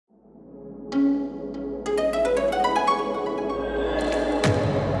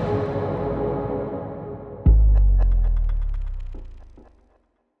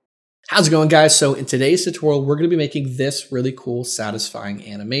How's it going, guys? So in today's tutorial, we're going to be making this really cool, satisfying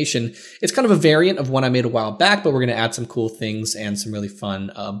animation. It's kind of a variant of one I made a while back, but we're going to add some cool things and some really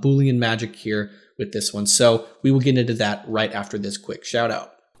fun Boolean magic here with this one. So we will get into that right after this quick shout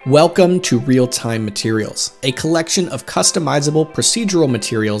out. Welcome to Real-Time Materials, a collection of customizable procedural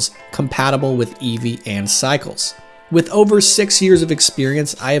materials compatible with Eevee and Cycles. With over 6 years of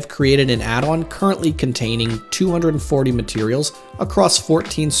experience, I have created an add-on currently containing 240 materials across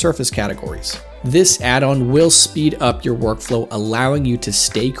 14 surface categories. This add-on will speed up your workflow, allowing you to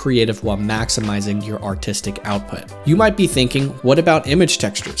stay creative while maximizing your artistic output. You might be thinking, what about image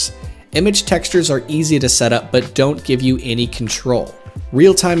textures? Image textures are easy to set up but don't give you any control.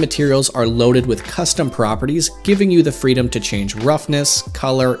 Real-time materials are loaded with custom properties, giving you the freedom to change roughness,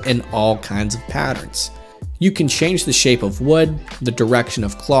 color, and all kinds of patterns. You can change the shape of wood, the direction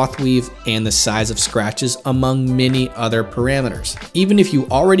of cloth weave, and the size of scratches, among many other parameters. Even if you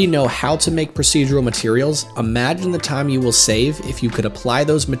already know how to make procedural materials, imagine the time you will save if you could apply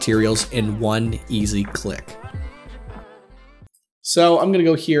those materials in one easy click. So I'm going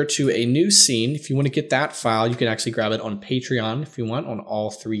to go here to a new scene. If you want to get that file, you can actually grab it on Patreon if you want, on all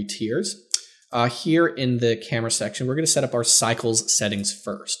 3 tiers. Here in the camera section, we're going to set up our Cycles settings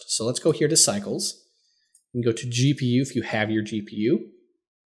first. So let's go here to Cycles. You can go to GPU if you have your GPU.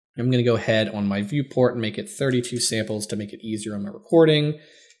 I'm going to go ahead on my viewport and make it 32 samples to make it easier on my recording,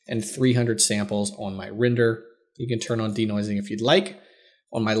 and 300 samples on my render. You can turn on denoising if you'd like.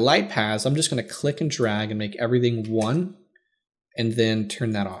 On my light paths, I'm just going to click and drag and make everything 1, and then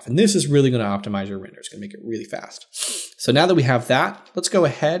turn that off. And this is really going to optimize your render. It's going to make it really fast. So now that we have that, let's go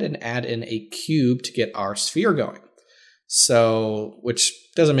ahead and add in a cube to get our sphere going. So, which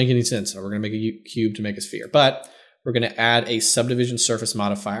doesn't make any sense. So we're going to make a cube to make a sphere, but we're going to add a subdivision surface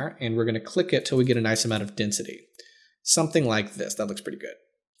modifier, and we're going to click it till we get a nice amount of density. Something like this. That looks pretty good.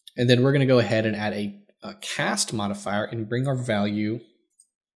 And then we're going to go ahead and add a cast modifier and bring our value,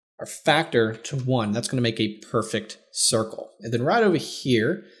 our factor, to 1. That's going to make a perfect circle. And then right over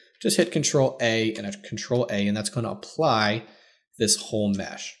here, just hit Control A and Control A, and that's going to apply this whole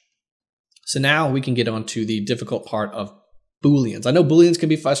mesh. So now we can get on to the difficult part of Booleans. I know Booleans can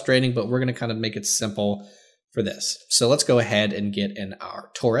be frustrating, but we're going to kind of make it simple for this. So let's go ahead and get in our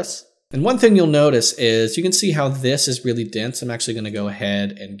torus. And one thing you'll notice is you can see how this is really dense. I'm actually going to go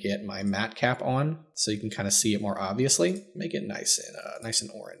ahead and get my matte cap on so you can kind of see it more obviously. Make it nice and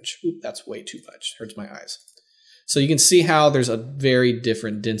orange. Oop, that's way too much. Hurts my eyes. So you can see how there's a very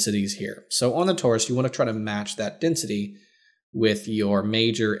different densities here. So on the torus, you want to try to match that density with your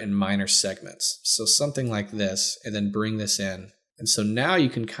major and minor segments. So something like this, and then bring this in. And so now you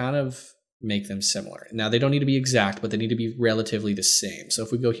can kind of make them similar. Now they don't need to be exact, but they need to be relatively the same. So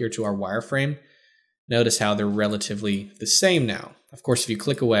if we go here to our wireframe, notice how they're relatively the same now. Of course, if you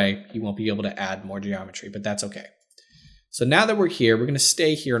click away, you won't be able to add more geometry, but that's okay. So now that we're here, we're going to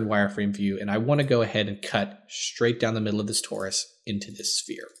stay here in wireframe view, and I want to go ahead and cut straight down the middle of this torus into this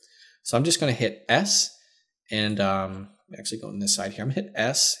sphere. So I'm just going to hit S, and actually go on this side here. I'm going to hit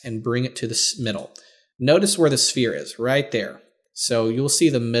S and bring it to the middle. Notice where the sphere is, right there. So you'll see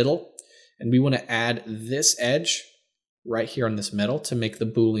the middle, and we want to add this edge right here on this middle to make the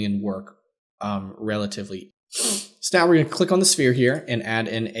Boolean work relatively. So now we're going to click on the sphere here and add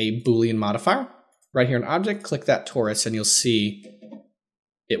in a Boolean modifier. Right here in Object, click that torus, and you'll see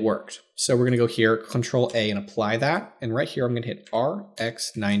it worked. So we're going to go here, Control A, and apply that. And right here, I'm going to hit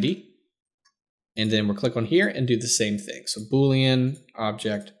RX90. And then we'll click on here and do the same thing. So Boolean,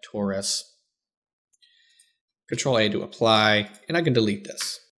 Object, torus, Control A to apply, and I can delete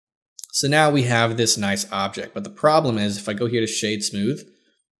this. So now we have this nice object, but the problem is if I go here to Shade Smooth,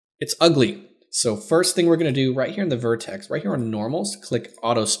 it's ugly. So first thing we're going to do right here in the vertex, right here on normals, click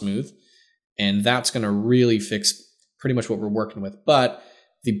Auto Smooth, and that's going to really fix pretty much what we're working with. But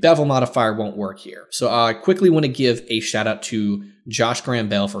the bevel modifier won't work here. So I quickly want to give a shout out to Josh Graham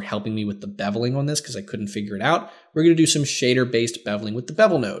Bell for helping me with the beveling on this because I couldn't figure it out. We're going to do some shader-based beveling with the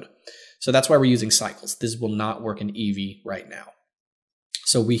bevel node. So that's why we're using Cycles. This will not work in Eevee right now.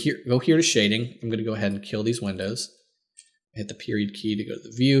 So we go here to shading. I'm going to go ahead and kill these windows. Hit the period key to go to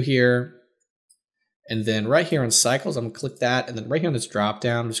the view here. And then right here on Cycles, I'm going to click that. And then right here on this drop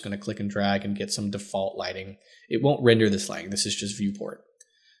down, I'm just going to click and drag and get some default lighting. It won't render this lighting. This is just viewport.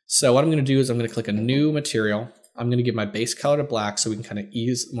 So what I'm going to do is I'm going to click a new material. I'm going to give my base color to black so we can kind of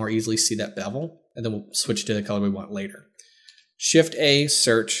more easily see that bevel. And then we'll switch to the color we want later. Shift A,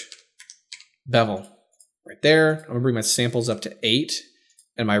 search, bevel. Right there. I'm going to bring my samples up to 8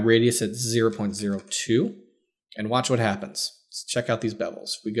 and my radius at 0.02. And watch what happens. Let's check out these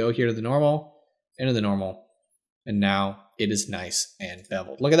bevels. We go here to the normal, into the normal, and now it is nice and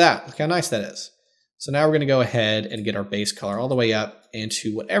beveled. Look at that. Look how nice that is. So now we're going to go ahead and get our base color all the way up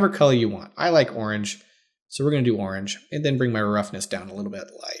into whatever color you want. I like orange, so we're going to do orange, and then bring my roughness down a little bit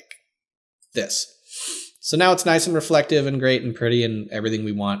like this. So now it's nice and reflective and great and pretty and everything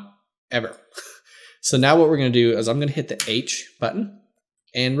we want ever. So now what we're going to do is I'm going to hit the H button,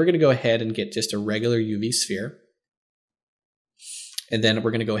 and we're going to go ahead and get just a regular UV sphere. And then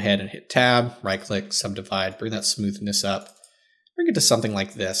we're going to go ahead and hit Tab, right-click, subdivide, bring that smoothness up, bring it to something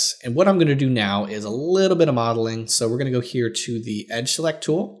like this. And what I'm going to do now is a little bit of modeling. So we're going to go here to the Edge Select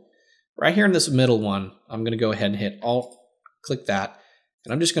tool. Right here in this middle one, I'm going to go ahead and hit Alt, click that,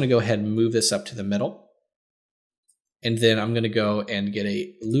 and I'm just going to go ahead and move this up to the middle. And then I'm going to go and get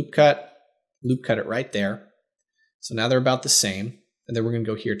a loop cut it right there. So now they're about the same. And then we're going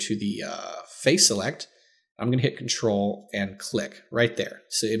to go here to the Face Select. I'm going to hit Control and click right there.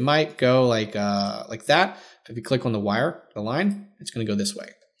 So it might go like that. If you click on the line, it's going to go this way.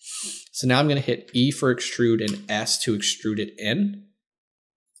 So now I'm going to hit E for extrude and S to extrude it in.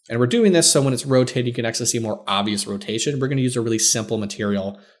 And we're doing this so when it's rotated, you can actually see more obvious rotation. We're going to use a really simple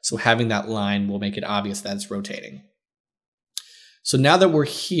material. So having that line will make it obvious that it's rotating. So now that we're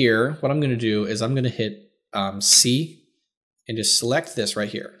here, what I'm going to do is I'm going to hit C and just select this right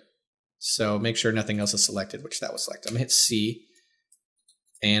here. So make sure nothing else is selected, which that was selected. I'm going to hit C,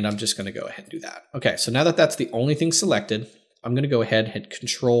 and I'm just going to go ahead and do that. Okay, so now that that's the only thing selected, I'm going to go ahead and hit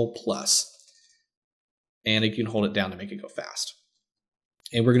Control+, and you can hold it down to make it go fast.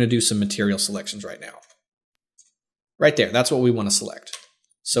 And we're going to do some material selections right now. Right there, that's what we want to select.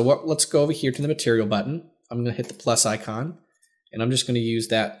 So let's go over here to the material button. I'm going to hit the plus icon, and I'm just going to use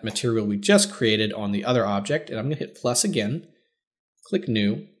that material we just created on the other object, and I'm going to hit plus again, click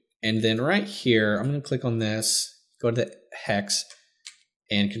New, and then right here, I'm going to click on this, go to the hex,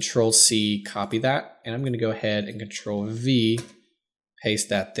 and Control C, copy that. And I'm going to go ahead and Control V, paste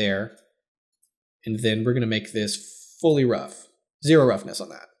that there. And then we're going to make this fully rough, 0 roughness on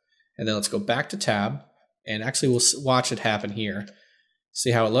that. And then let's go back to Tab, and actually we'll watch it happen here.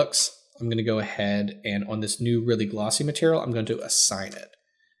 See how it looks? I'm going to go ahead and on this new really glossy material, I'm going to assign it.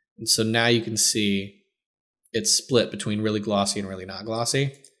 And so now you can see it's split between really glossy and really not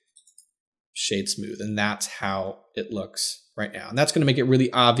glossy. Shade smooth, and that's how it looks right now. And that's going to make it really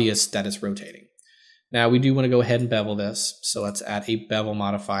obvious that it's rotating. Now we do want to go ahead and bevel this, so let's add a bevel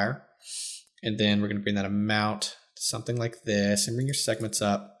modifier, and then we're going to bring that amount to something like this, and bring your segments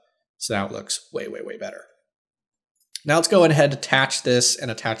up, so now it looks way, way, way better. Now let's go ahead and attach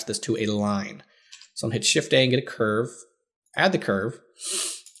this to a line. So I'm going to hit Shift A and get a curve, add the curve,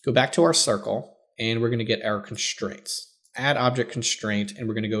 go back to our circle, and we're going to get our constraints. Add object constraint, and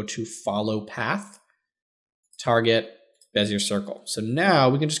we're going to go to follow path, target, Bezier circle. So now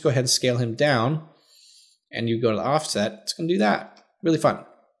we can just go ahead and scale him down, and you go to the offset. It's going to do that. Really fun.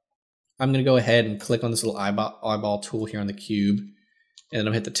 I'm going to go ahead and click on this little eyeball tool here on the cube, and then I'm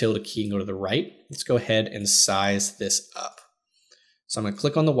going to hit the tilde key and go to the right. Let's go ahead and size this up. So I'm going to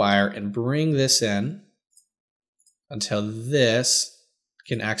click on the wire and bring this in until this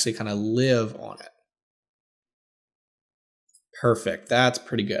can actually kind of live on it. Perfect. That's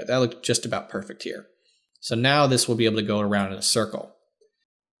pretty good. That looked just about perfect here. So now this will be able to go around in a circle.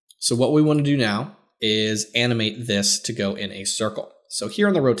 So what we want to do now is animate this to go in a circle. So here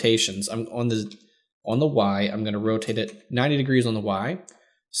on the rotations, I'm on the Y, I'm going to rotate it 90 degrees on the Y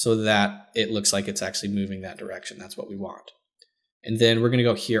so that it looks like it's actually moving that direction. That's what we want. And then we're going to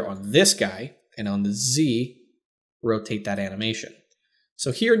go here on this guy, and on the Z, rotate that animation.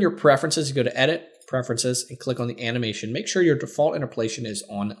 So here in your preferences, you go to Edit, Preferences, and click on the animation. Make sure your default interpolation is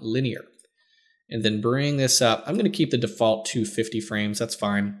on linear. And then bring this up. I'm going to keep the default to 50 frames. That's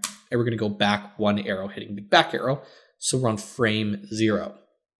fine. And we're going to go back 1 arrow, hitting the back arrow. So we're on frame 0.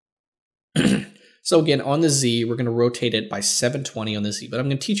 So again, on the Z, we're going to rotate it by 720 on the Z. But I'm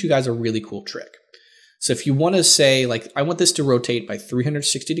going to teach you guys a really cool trick. So if you want to say, like, I want this to rotate by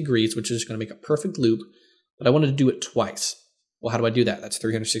 360 degrees, which is going to make a perfect loop, but I wanted to do it twice. Well, how do I do that? That's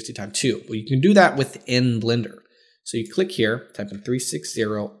 360 times 2. Well, you can do that within Blender. So you click here, type in 360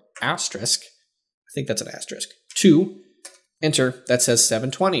 asterisk. I think that's an asterisk. 2, enter, that says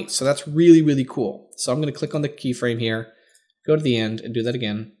 720. So that's really, really cool. So I'm going to click on the keyframe here, go to the end, and do that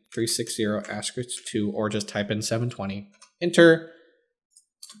again. 360 asterisk 2, or just type in 720. Enter,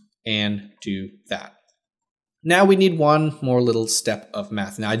 and do that. Now we need one more little step of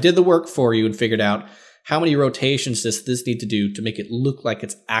math. Now I did the work for you and figured out how many rotations does this need to do to make it look like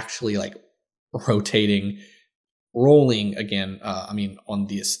it's actually like rotating, rolling again, on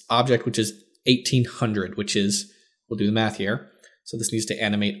this object, which is 1800, which is, we'll do the math here. So this needs to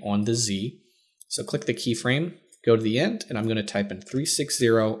animate on the Z. So click the keyframe, go to the end, and I'm going to type in 360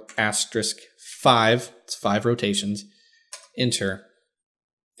 asterisk 5, it's 5 rotations, enter,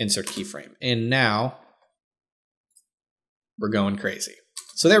 insert keyframe. And now we're going crazy.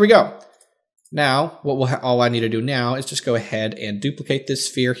 So there we go. Now, all I need to do now is just go ahead and duplicate this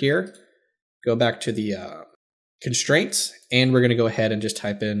sphere here, go back to the constraints, and we're going to go ahead and just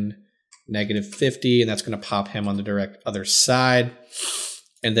type in -50, and that's going to pop him on the direct other side.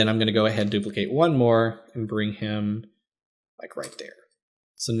 And then I'm going to go ahead and duplicate one more and bring him like right there.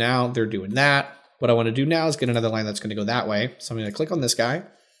 So now they're doing that. What I want to do now is get another line that's going to go that way. So I'm going to click on this guy,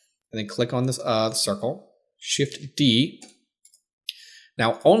 and then click on this the circle, Shift D.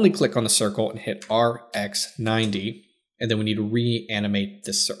 Now only click on the circle and hit RX90, and then we need to reanimate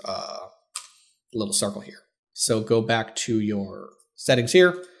this little circle here. So go back to your settings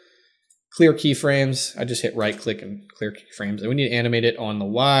here, clear keyframes. I just hit right click and clear keyframes, and we need to animate it on the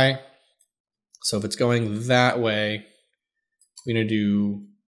Y. So if it's going that way, we're going to do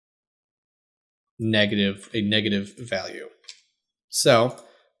a negative value. So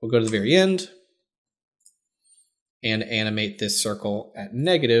we'll go to the very end and animate this circle at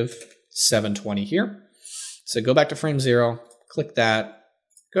 -720 here. So go back to frame 0, click that,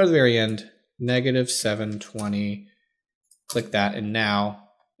 go to the very end, -720, click that, and now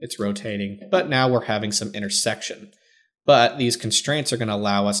it's rotating. But now we're having some intersection. But these constraints are going to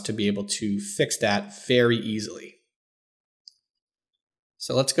allow us to be able to fix that very easily.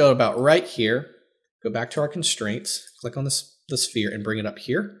 So let's go about right here, go back to our constraints, click on the sphere and bring it up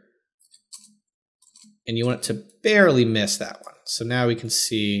here. And you want it to barely miss that one. So now we can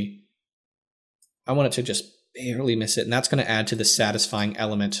see, I want it to just barely miss it, and that's going to add to the satisfying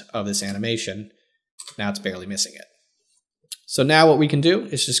element of this animation. Now it's barely missing it. So now what we can do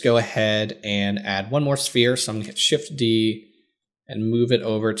is just go ahead and add one more sphere. So I'm going to hit Shift D and move it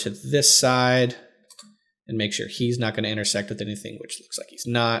over to this side and make sure he's not going to intersect with anything, which looks like he's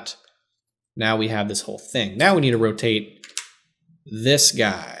not. Now we have this whole thing. Now we need to rotate this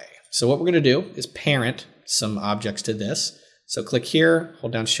guy. So what we're going to do is parent some objects to this. So click here,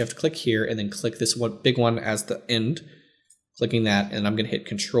 hold down Shift, click here, and then click this one big one as the end. Clicking that, and I'm going to hit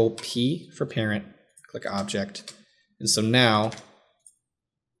Control P for parent, click object. And so now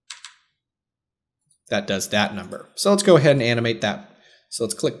that does that number. So let's go ahead and animate that. So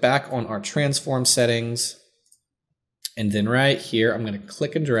let's click back on our transform settings. And then right here, I'm going to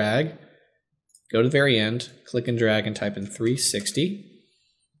click and drag, go to the very end, click and drag and type in 360.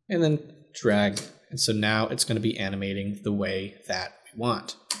 And then drag, and so now it's going to be animating the way that we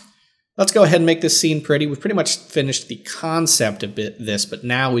want. Let's go ahead and make this scene pretty. We've pretty much finished the concept of this, but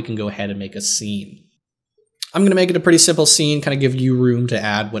now we can go ahead and make a scene. I'm going to make it a pretty simple scene, kind of give you room to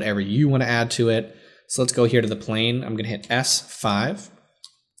add whatever you want to add to it. So let's go here to the plane. I'm going to hit S5.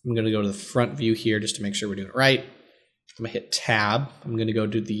 I'm going to go to the front view here just to make sure we're doing it right. I'm going to hit Tab. I'm going to go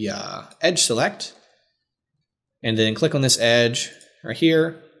do the edge select, and then click on this edge right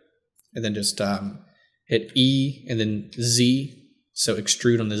here. And then just hit E and then Z, so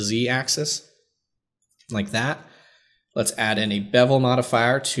extrude on the Z axis, like that. Let's add in a bevel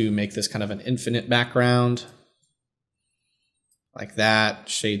modifier to make this kind of an infinite background, like that,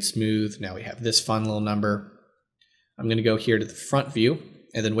 shade smooth. Now we have this fun little number. I'm going to go here to the front view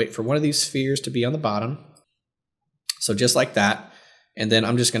and then wait for one of these spheres to be on the bottom. So just like that. And then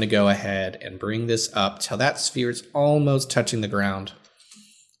I'm just going to go ahead and bring this up till that sphere is almost touching the ground.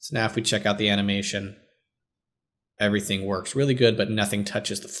 So now if we check out the animation, everything works really good, but nothing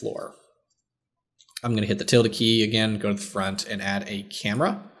touches the floor. I'm going to hit the tilde key again, go to the front and add a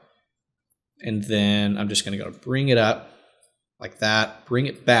camera. And then I'm just going to go bring it up like that, bring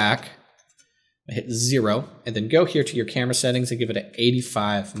it back, I hit 0, and then go here to your camera settings and give it an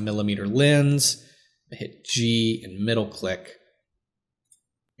 85mm lens. I hit G and middle click,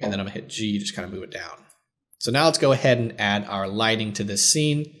 and then I'm going to hit G, just kind of move it down. So now let's go ahead and add our lighting to this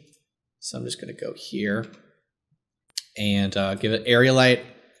scene. So I'm just going to go here and give it area light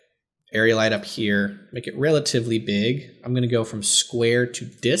up here, make it relatively big. I'm going to go from square to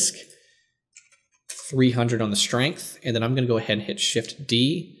disk, 300 on the strength, and then I'm going to go ahead and hit Shift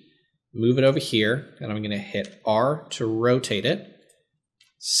D, move it over here, and I'm going to hit R to rotate it,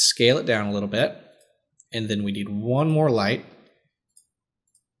 scale it down a little bit, and then we need one more light.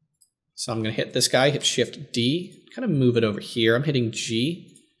 So I'm going to hit this guy, hit Shift D, kind of move it over here. I'm hitting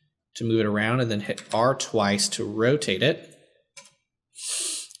G to move it around, and then hit R twice to rotate it.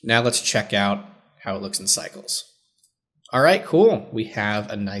 Now let's check out how it looks in cycles. All right, cool. We have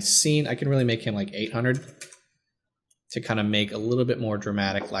a nice scene. I can really make him like 800 to kind of make a little bit more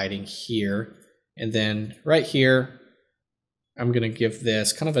dramatic lighting here. And then right here, I'm going to give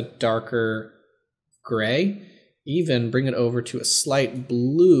this kind of a darker gray. even bring it over to a slight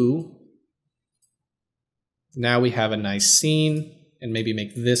blue. Now we have a nice scene, and maybe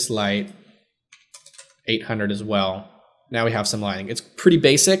make this light 800 as well. Now we have some lighting. It's pretty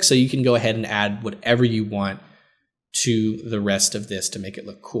basic, so you can go ahead and add whatever you want to the rest of this to make it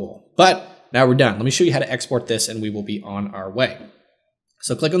look cool. But now we're done. Let me show you how to export this and we will be on our way.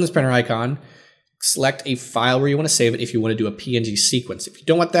 So click on this printer icon, select a file where you want to save it if you want to do a PNG sequence. If you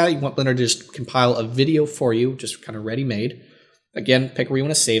don't want that, you want Blender to just compile a video for you, just kind of ready-made. Again, pick where you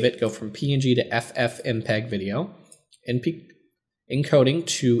want to save it. Go from PNG to FFmpeg video, encoding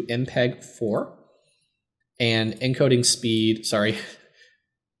to MPEG 4, and encoding speed,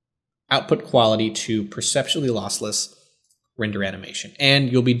 output quality to perceptually lossless render animation.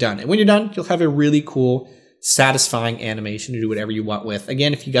 And you'll be done. And when you're done, you'll have a really cool, satisfying animation to do whatever you want with.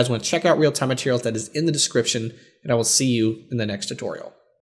 Again, if you guys want to check out real-time materials, that is in the description, and I will see you in the next tutorial.